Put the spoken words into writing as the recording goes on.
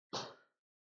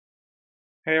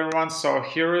Hey everyone, so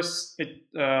here is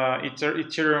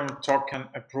Ethereum token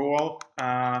approval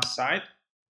site.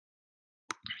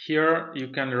 Here you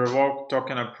can revoke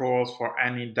token approvals for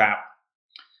any dApp.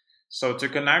 So to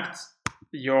connect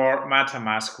your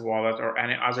MetaMask wallet or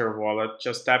any other wallet,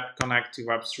 just tap connect to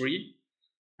Web3.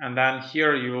 And then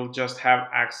here you will just have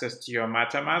access to your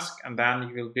MetaMask, and then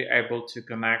you will be able to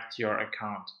connect your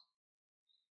account.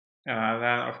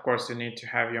 Then of course you need to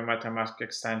have your MetaMask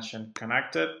extension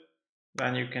connected.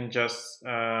 Then you can just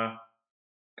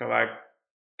connect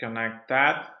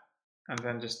that, and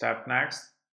then just tap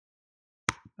next.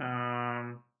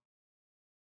 And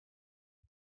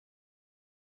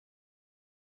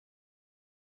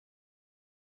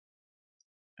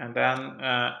then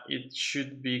it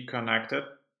should be connected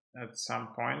at some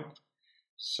point.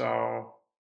 So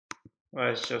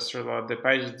let's just reload the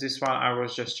page. This one I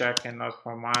was just checking, not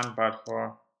for mine, but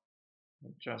for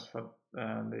just for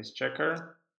this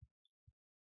checker.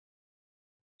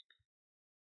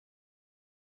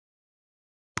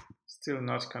 Still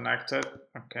not connected.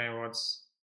 Okay,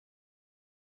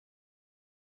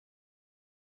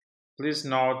 Please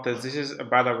note that this is a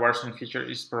beta version feature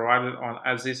is provided on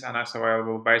as is and as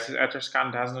available basis.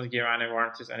 ETHERSCAN does not give any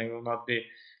warranties and it will not be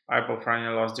liable for any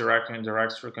loss direct or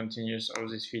indirect through continuous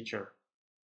of this feature.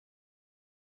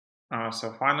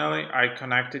 So finally, I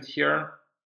connected here.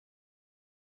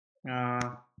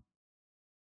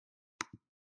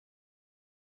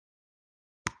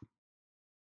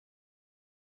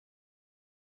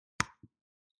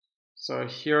 So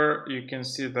here you can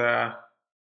see the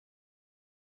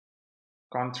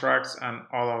contracts and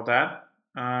all of that.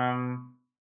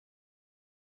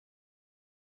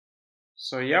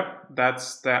 So yep,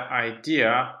 that's the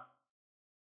idea.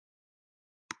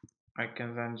 I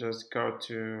can then just go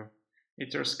to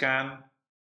ETHERSCAN.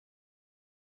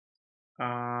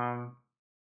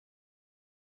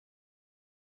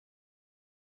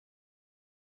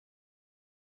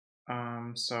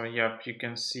 So yep, you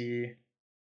can see,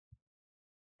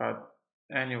 but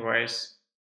anyways,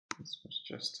 this was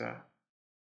just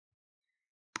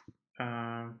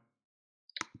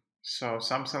so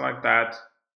something like that.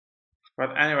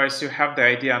 But anyways, you have the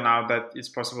idea now that it's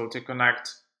possible to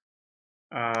connect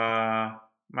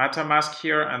MetaMask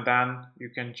here, and then you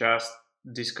can just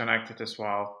disconnect it as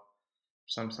well,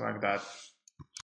 something like that.